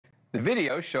The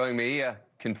video showing Mejia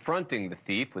confronting the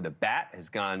thief with a bat has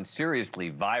gone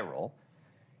seriously viral.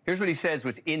 Here's what he says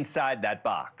was inside that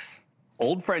box: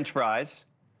 old French fries,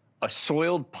 a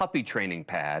soiled puppy training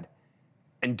pad,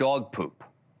 and dog poop.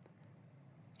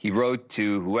 He wrote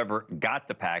to whoever got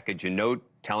the package a note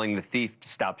telling the thief to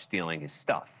stop stealing his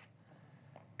stuff.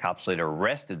 Cops later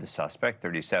arrested the suspect,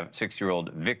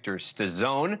 36-year-old Victor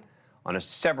Stazone, on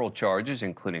several charges,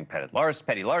 including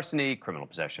petty larceny, criminal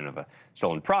possession of a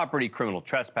stolen property, criminal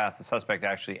trespass. The suspect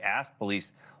actually asked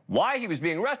police why he was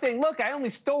being arrested. Look, I only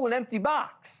stole an empty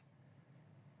box.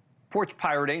 Porch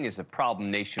pirating is a problem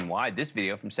nationwide. This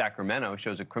video from Sacramento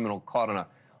shows a criminal caught on a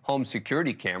home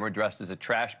security camera dressed as a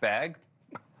trash bag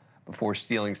before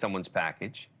stealing someone's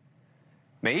package.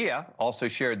 Mejia also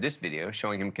shared this video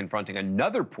showing him confronting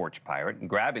another porch pirate and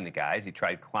grabbing the guy as he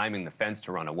tried climbing the fence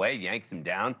to run away, yanks him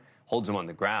down, holds him on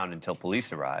the ground until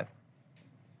police arrive.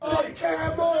 Get me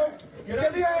an ambulance!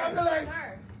 Get me an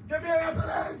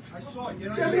ambulance! I saw it.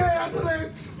 Get me an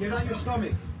ambulance! Get on your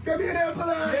stomach. Get me an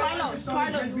ambulance!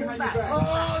 Carlos, move back.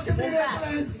 Oh, get me an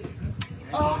ambulance!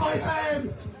 Oh, my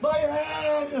hand! My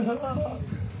hand!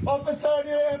 Officer, I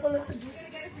need an ambulance! I'm gonna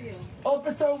get it for you.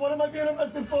 Officer, what am I being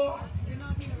arrested for?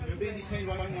 You're being detained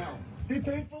right now.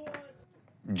 Detained for what?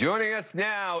 Joining us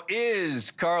now is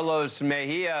Carlos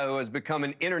Mejia, who has become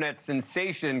an internet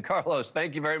sensation. Carlos,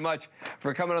 thank you very much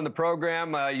for coming on the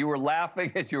program. You were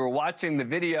laughing as you were watching the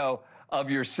video of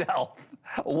yourself.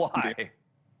 Why?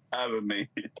 Having me.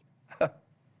 Let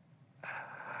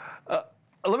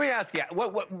me ask you,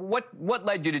 what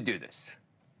led you to do this?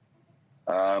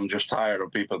 I'm just tired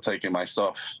of people taking my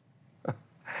stuff.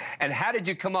 And how did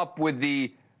you come up with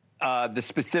the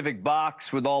specific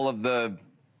box with all of the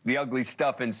ugly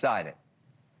stuff inside it?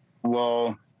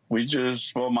 Well,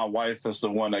 my wife is the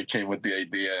one that came with the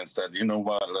idea and said, you know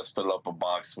what, let's fill up a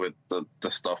box with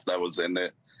the stuff that was in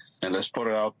it. And let's put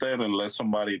it out there and let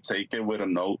somebody take it with a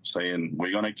note saying,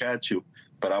 we're going to catch you.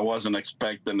 But I wasn't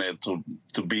expecting it to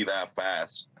be that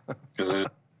fast. Because it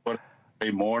was a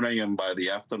morning, and by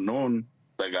the afternoon,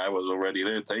 the guy was already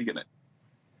there taking it.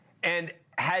 And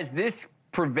has this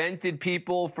prevented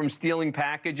people from stealing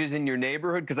packages in your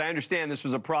neighborhood? Because I understand this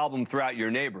was a problem throughout your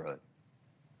neighborhood.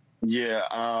 Yeah,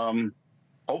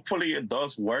 hopefully it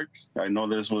does work. I know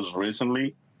this was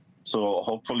recently, so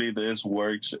hopefully this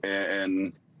works,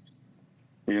 and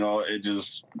you know,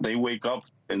 they wake up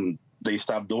and they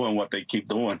stop doing what they keep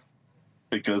doing,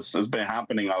 because it's been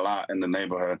happening a lot in the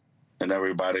neighborhood and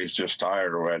everybody's just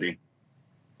tired already.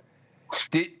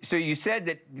 So you said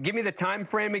that, give me the time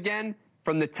frame again,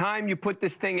 from the time you put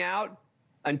this thing out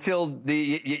until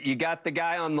you got the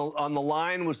guy on the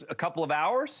line was a couple of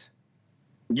hours?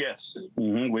 Yes.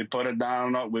 Mm-hmm. We put it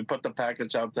down. We put the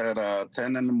package out there at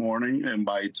 10 in the morning, and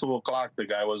by 2 o'clock, the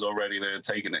guy was already there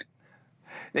taking it.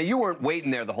 Now, you weren't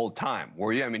waiting there the whole time,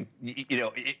 were you? I mean, you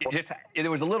know, there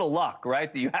was a little luck,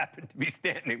 right, that you happened to be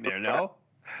standing there, no?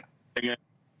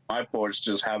 My porch,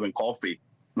 just having coffee,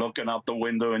 looking out the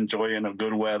window, enjoying a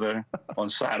good weather on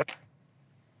Saturday.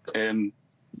 And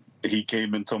he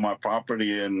came into my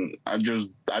property, and I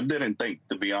didn't think,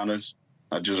 to be honest.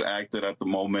 I just acted at the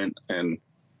moment, and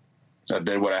I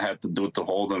did what I had to do to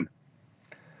hold him.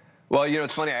 Well, you know,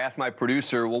 it's funny. I asked my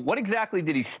producer, well, what exactly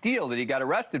did he steal that he got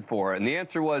arrested for? And the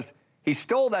answer was he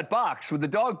stole that box with the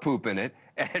dog poop in it,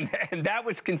 and that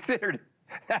was considered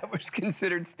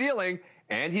stealing,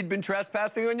 and he'd been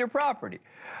trespassing on your property.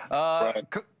 Right.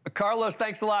 Carlos,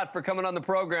 thanks a lot for coming on the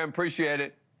program. Appreciate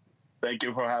it. Thank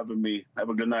you for having me. Have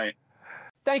a good night.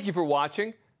 Thank you for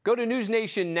watching. Go to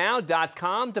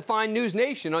NewsNationNow.com to find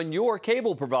NewsNation on your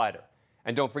cable provider.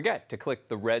 And don't forget to click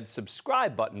the red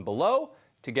subscribe button below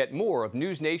to get more of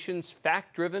NewsNation's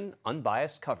fact-driven,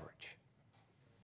 unbiased coverage.